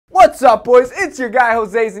What's up, boys? It's your guy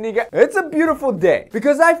Jose Zuniga. It's a beautiful day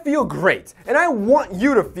because I feel great and I want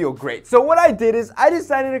you to feel great. So what I did is I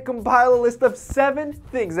decided to compile a list of 7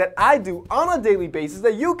 things that I do on a daily basis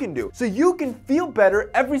that you can do so you can feel better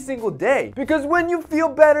every single day. Because when you feel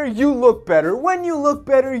better, you look better. When you look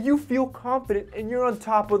better, you feel confident and you're on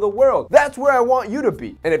top of the world. That's where I want you to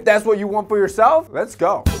be. And if that's what you want for yourself, let's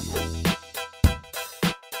go.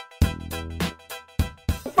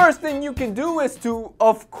 First thing you can do is to,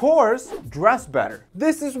 of course, dress better.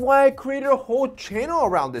 This is why I created a whole channel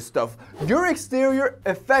around this stuff. Your exterior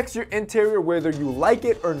affects your interior whether you like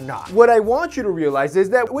it or not. What I want you to realize is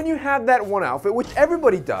that when you have that one outfit, which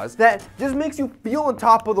everybody does, that just makes you feel on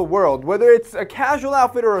top of the world, whether it's a casual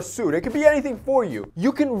outfit or a suit, it could be anything for you.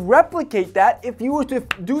 You can replicate that if you were to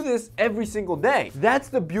do this every single day. That's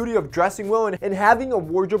the beauty of dressing well and having a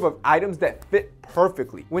wardrobe of items that fit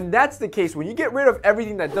perfectly. When that's the case, when you get rid of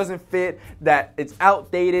everything that doesn't fit, that it's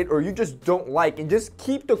outdated, or you just don't like, and just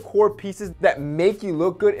keep the core pieces that make you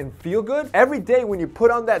look good and feel good, every day when you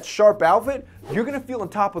put on that sharp outfit, you're gonna feel on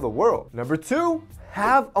top of the world. Number 2,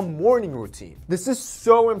 have a morning routine. This is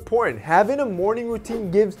so important. Having a morning routine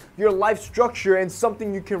gives your life structure and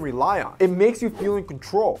something you can rely on. It makes you feel in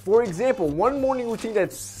control. For example, one morning routine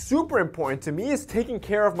that's super important to me is taking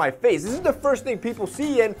care of my face. This is the first thing people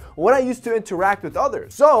see and what I used to interact with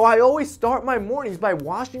others. So I always start my mornings by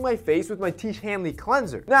washing my face with my Tish Hanley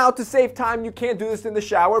cleanser. Now, to save time, you can't do this in the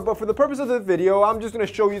shower, but for the purpose of the video, I'm just gonna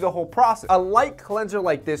show you the whole process. A light cleanser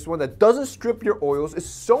like this one that doesn't strip your oils is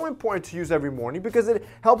so important to use every morning because it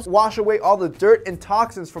helps wash away all the dirt and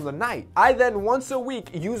toxins from the night. I then once a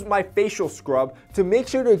week use my facial scrub to make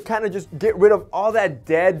sure to kind of just get rid of all that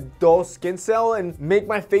dead, dull skin cell and make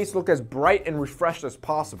my face look as bright and refreshed as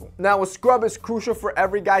possible. Now, a scrub is crucial for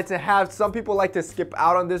every guy to have. Some people like to skip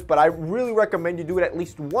out on this, but I really recommend you do it at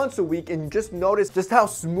least once a week and just notice just how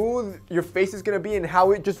smooth your face is gonna be and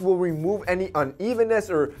how it just will remove any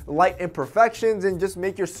unevenness or light imperfections and just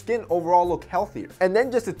make your skin overall look healthier. And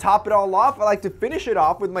then just to top it all off, I like to finish it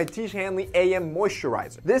off with my Tish Hanley AM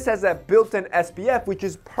moisturizer. This has that built-in SPF, which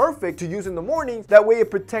is perfect to use in the mornings. That way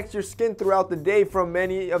it protects your skin throughout the day from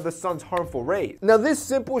many of the sun's harmful rays. Now, this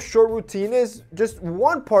simple short routine is just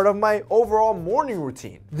one part of my overall morning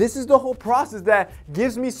routine. This is the whole process that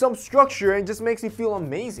gives me some structure and just makes me feel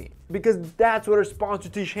amazing. Because that's what our sponsor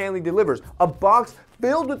Tish Hanley delivers. A box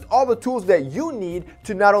filled with all the tools that you need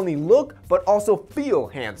to not only look, but also feel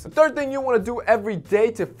handsome. The third thing you want to do every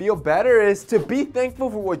day to feel better is to be thankful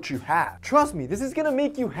for what you have. Trust me, this is gonna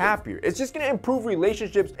make you happier. It's just gonna improve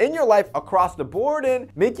relationships in your life across the board and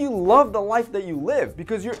make you love the life that you live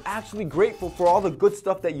because you're actually grateful for all the good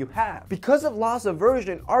stuff that you have. Because of loss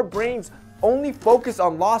aversion, our brains only focus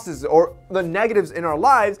on losses or the negatives in our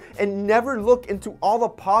lives and never look into all the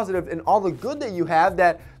positive and all the good that you have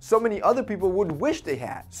that so many other people would wish they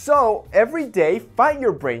had. So every day, fight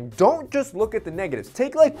your brain. Don't just look at the negatives.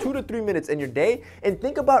 Take like 2 to 3 minutes in your day and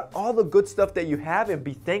think about all the good stuff that you have and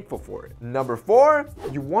be thankful for it. Number 4,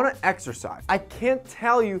 you want to exercise. I can't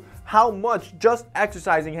tell you how much just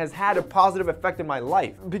exercising has had a positive effect in my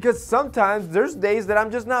life because sometimes there's days that I'm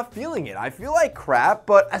just not feeling it. I feel like crap,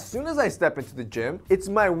 but as soon as I step into the gym, it's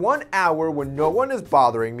my 1 hour when no one is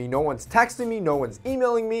bothering me, no one's texting me, no one's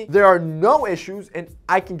emailing me, there are no issues, and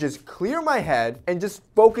I can just clear my head and just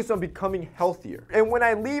focus on becoming healthier. And when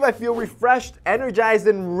I leave, I feel refreshed, energized,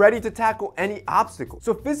 and ready to tackle any obstacle.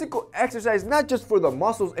 So physical exercise, not just for the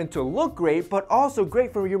muscles and to look great, but also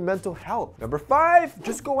great for your mental health. Number 5,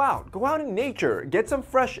 just go out. Go out in nature, get some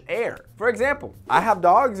fresh air. For example, I have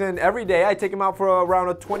dogs and every day I take them out for around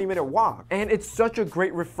a 20-minute walk. And it's such a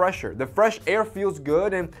great refresher. The fresh air feels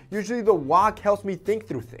good and usually the walk helps me think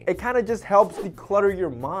through things. It kind of just helps declutter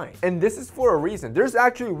your mind. And this is for a reason. There's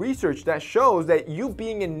actually research that shows that you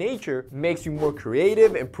being in nature makes you more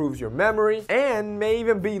creative, improves your memory, and may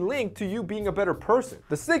even be linked to you being a better person.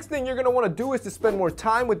 The 6th thing you're gonna wanna do is to spend more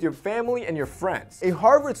time with your family and your friends. A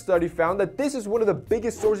Harvard study found that this is one of the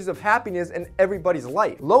biggest sources of happiness in everybody's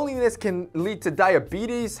life. Loneliness can lead to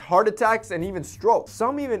diabetes, heart attacks, and even stroke.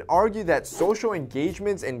 Some even argue that social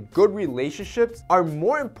engagements and good relationships are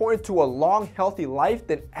more important to a long, healthy life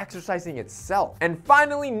than exercising itself. And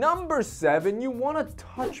finally, number 7, you want to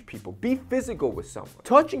touch people. Be physical with someone.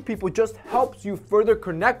 Touching people just helps you further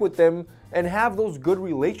connect with them and have those good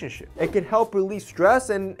relationships. It can help release stress,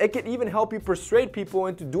 and it can even help you persuade people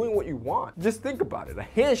into doing what you want. Just think about it. A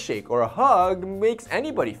handshake or a hug makes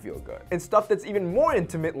anybody feel good. And stuff that's even more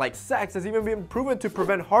intimate like sex has even been proven to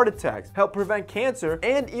prevent heart attacks, help prevent cancer,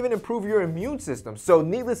 and even improve your immune system. So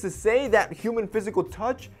needless to say, that human physical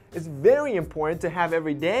touch is very important to have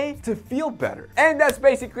every day to feel better. And that's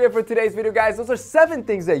basically it for today's video, guys. Those are 7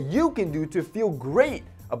 things that you can do to feel great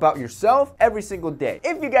about yourself every single day.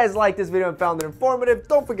 If you guys liked this video and found it informative,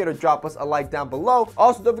 don't forget to drop us a like down below.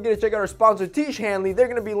 Also, don't forget to check out our sponsor, Tish Hanley. They're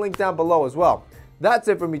gonna be linked down below as well. That's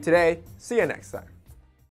it for me today. See you next time.